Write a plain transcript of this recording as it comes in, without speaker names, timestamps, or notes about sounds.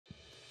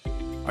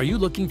Are you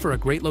looking for a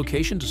great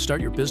location to start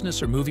your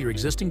business or move your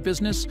existing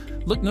business?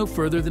 Look no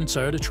further than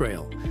Scioto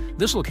Trail.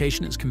 This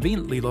location is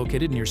conveniently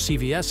located near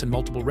CVS and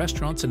multiple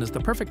restaurants and is the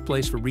perfect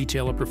place for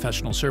retail or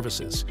professional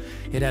services.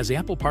 It has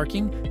ample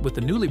parking with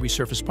the newly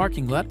resurfaced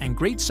parking lot and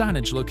great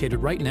signage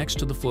located right next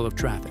to the flow of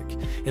traffic.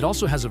 It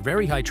also has a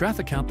very high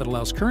traffic count that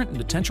allows current and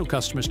potential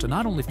customers to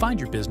not only find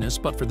your business,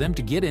 but for them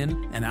to get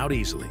in and out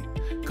easily.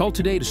 Call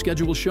today to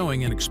schedule a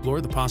showing and explore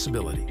the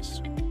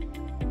possibilities.